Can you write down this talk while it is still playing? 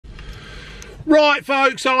Right,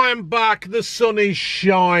 folks, I am back. The sun is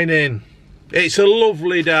shining. It's a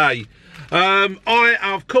lovely day. I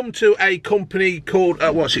have come to a company called,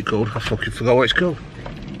 what's it called? I fucking forgot what it's called.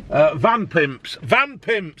 Vanpimps.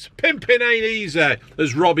 Vanpimps. Pimping ain't easy,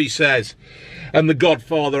 as Robbie says. And the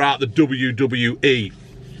Godfather out the WWE.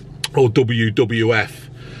 Or WWF.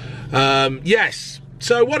 Yes.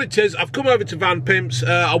 So what it is, I've come over to Vanpimps.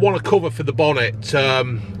 I want a cover for the bonnet.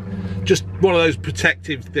 Just one of those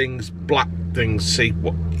protective things, black things. See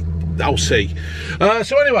what I'll see.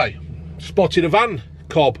 So anyway, spotted a van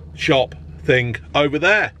cob shop thing over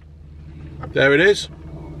there. There it is.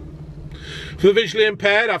 For the visually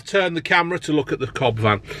impaired, I've turned the camera to look at the cob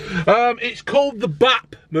van. It's called the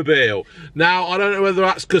Batmobile. Now, I don't know whether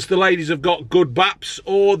that's because the ladies have got good baps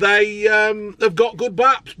or they have got good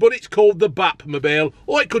baps, but it's called the Batmobile,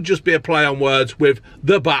 or it could just be a play on words with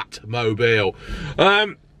the Batmobile.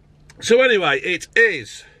 So anyway, it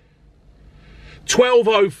is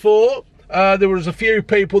 12:04. There was a few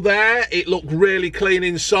people there. It looked really clean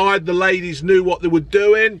inside. The ladies knew what they were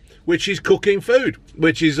doing, which is cooking food,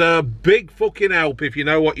 which is a big fucking help if you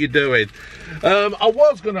know what you're doing. I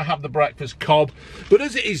was going to have the breakfast cob, but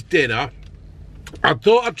as it is dinner, I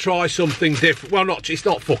thought I'd try something different. Well, it's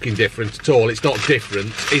not fucking different at all. It's not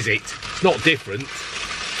different, is it? It's not different.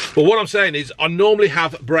 But what I'm saying is I normally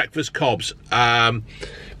have breakfast cobs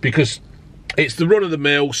because it's the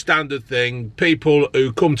run-of-the-mill standard thing. People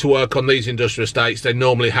who come to work on these industrial estates, they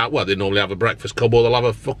normally have a breakfast cob, or they'll have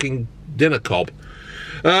a fucking dinner cob.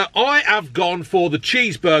 I have gone for the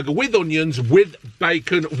cheeseburger with onions, with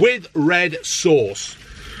bacon, with red sauce.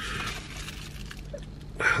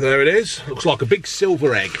 There it is. Looks like a big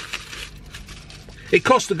silver egg. It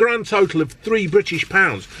cost a grand total of £3 British.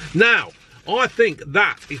 Now, I think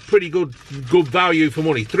that is pretty good value for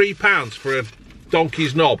money. £3 for a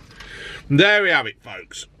donkey's knob. And there we have it,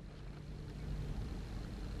 folks.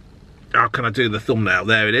 How can I do the thumbnail?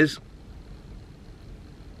 There it is.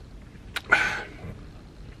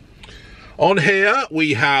 On here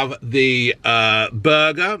we have the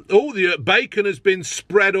burger. Oh, the bacon has been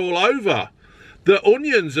spread all over. The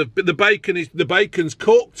onions have the bacon's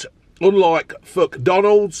cooked, unlike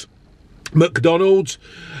McDonald's.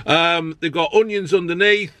 They've got onions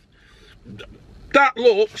underneath. That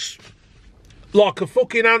looks like a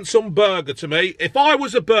fucking handsome burger to me. If I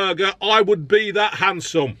was a burger, I would be that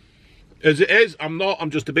handsome. As it is, I'm not. I'm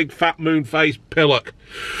just a big fat moon-faced pillock.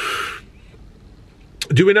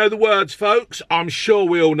 Do we know the words, folks? I'm sure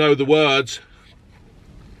we all know the words.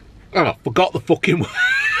 Oh, I forgot the fucking word.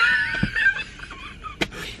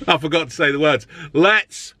 I forgot to say the words.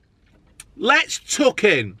 Let's tuck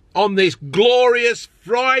in on this glorious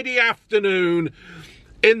Friday afternoon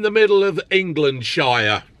in the middle of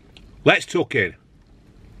Englandshire. Let's tuck in.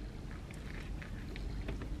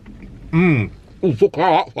 Oh, fuck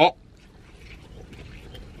that, hot.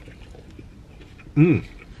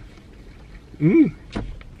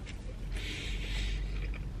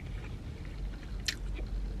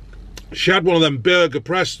 She had one of them burger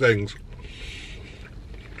press things.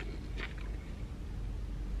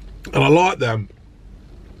 And I like them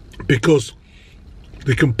because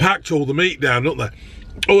they can pack all the meat down, don't they?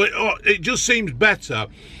 It just seems better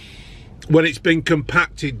when it's been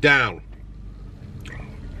compacted down.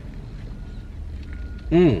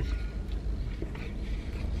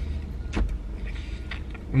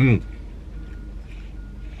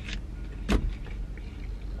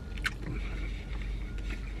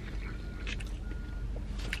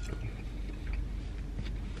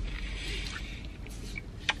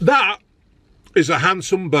 That is a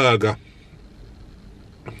handsome burger.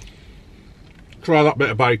 Try that bit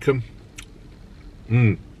of bacon.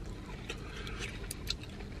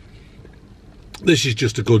 This is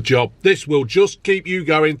just a good job. This will just keep you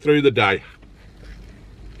going through the day.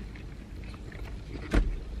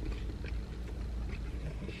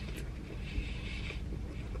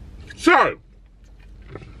 So,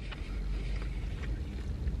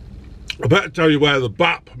 I better tell you where the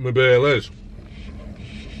Batmobile is.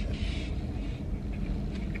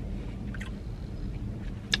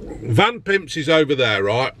 Vanpimps is over there,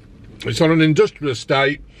 right? It's on an industrial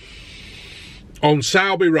estate on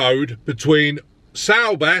Selby Road between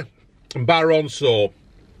Selby and Barrow.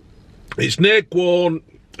 It's near Quorn,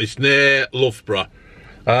 it's near Loughborough.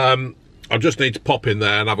 I just need to pop in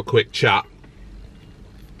there and have a quick chat.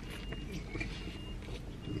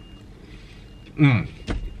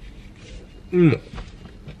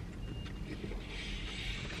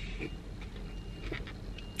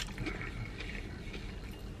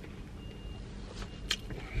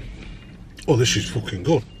 Oh, this is fucking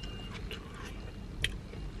good.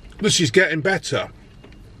 This is getting better.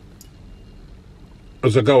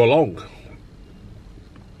 as I go along.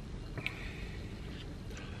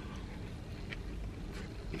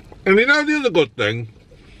 And you know the other good thing?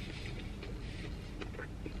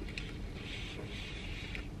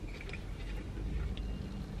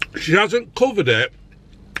 She hasn't covered it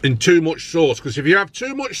in too much sauce, because if you have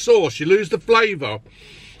too much sauce, you lose the flavour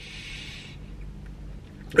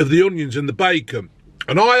of the onions and the bacon.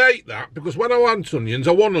 And I hate that, because when I want onions,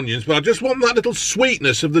 but I just want that little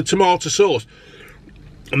sweetness of the tomato sauce.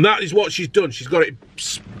 And that is what she's done. She's got it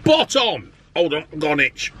spot on. Hold on, I've got an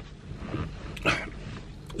itch.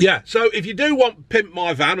 Yeah, so if you do want Pimp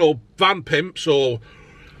My Van or Vanpimps or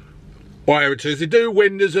whatever it is, they do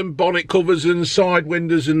windows and bonnet covers and side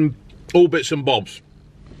windows and all bits and bobs.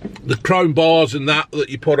 The chrome bars and that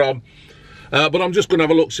you put on. But I'm just going to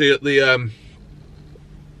have a look-see at the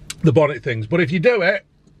bonnet things. But if you do it,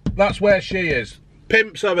 that's where she is.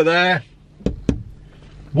 Pimp's over there.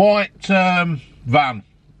 White van.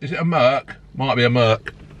 Is it a Merc? Might be a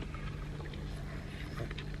Merc.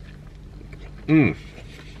 Mmm.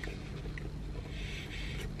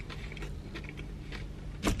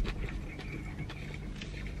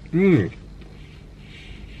 Mmm.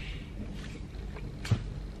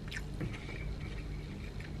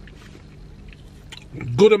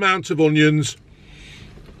 Good amount of onions.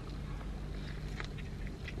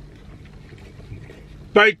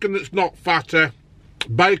 Bacon that's not fatty.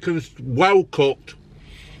 Bacon that's well cooked.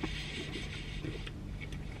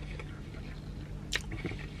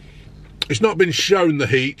 It's not been shown the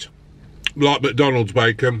heat like McDonald's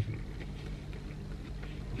bacon.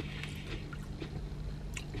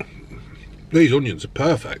 These onions are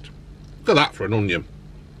perfect. Look at that for an onion.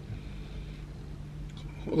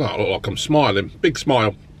 Look at that, look like I'm smiling. Big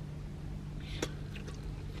smile.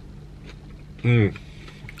 Mmm.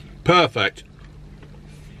 Perfect.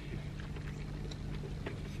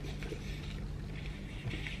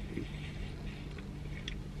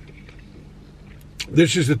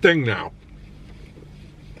 This is the thing now.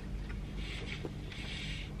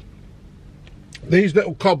 These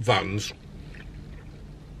little cob vans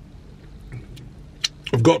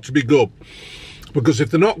have got to be good, because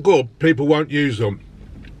if they're not good, people won't use them.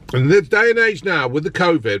 And in this day and age now, with the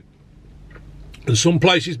COVID, and some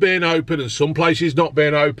places being open and some places not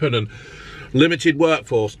being open, and limited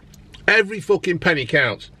workforce, every fucking penny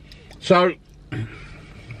counts. So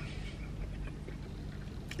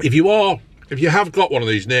if you have got one of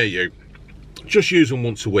these near you, just use them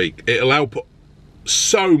once a week. It'll help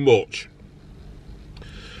so much.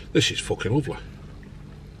 This is fucking lovely.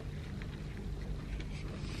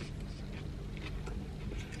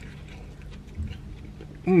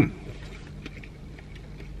 Mm.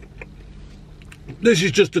 This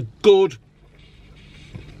is just a good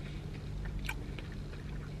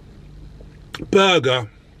burger.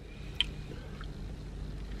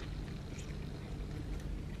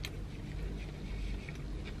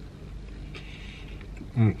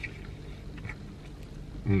 Mm.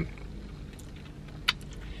 Mm.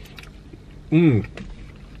 Mm.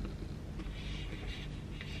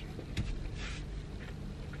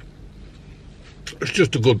 It's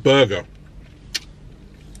just a good burger.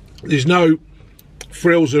 There's no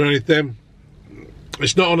frills or anything.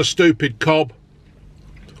 It's not on a stupid cob,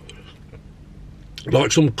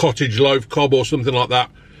 like some cottage loaf cob or something like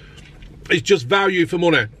that. It's just value for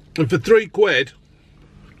money. And for £3,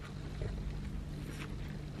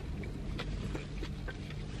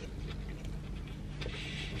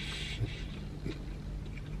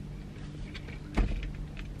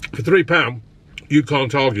 for £3, you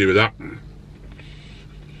can't argue with that.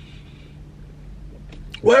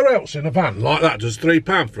 Where else in a van like that does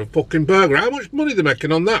 £3 for a fucking burger? How much money are they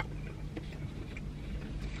making on that?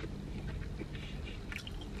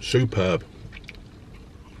 Superb.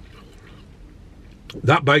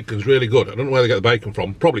 That bacon's really good. I don't know where they get the bacon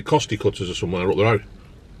from. Probably Costy Cutters or somewhere up the road.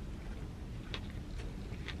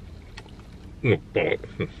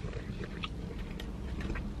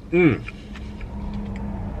 Mmm.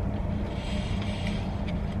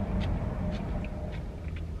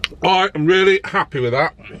 I am really happy with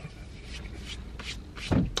that.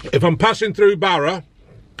 If I'm passing through Barrow,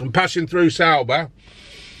 I'm passing through Sauber,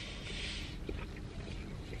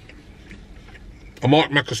 I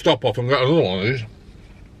might make a stop off and get another one of these.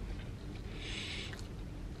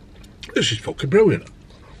 This is fucking brilliant.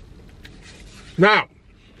 Now,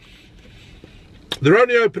 they're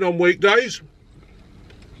only open on weekdays,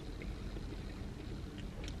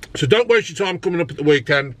 so don't waste your time coming up at the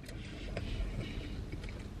weekend,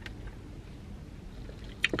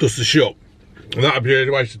 because they're shut, and that'd be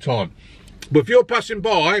a waste of time. But if you're passing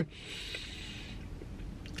by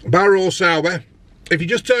Barrow or Sauber, if you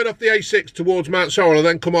just turn off the A6 towards Mount Sorrel and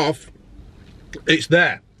then come off, it's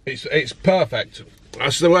there. It's perfect.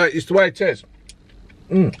 That's the way. It's the way it is.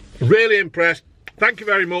 Really impressed. Thank you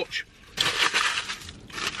very much.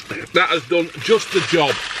 That has done just the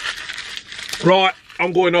job. Right,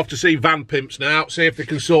 I'm going off to see Vanpimps now. See if they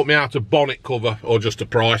can sort me out a bonnet cover or just a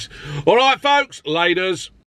price. All right, folks. Laters.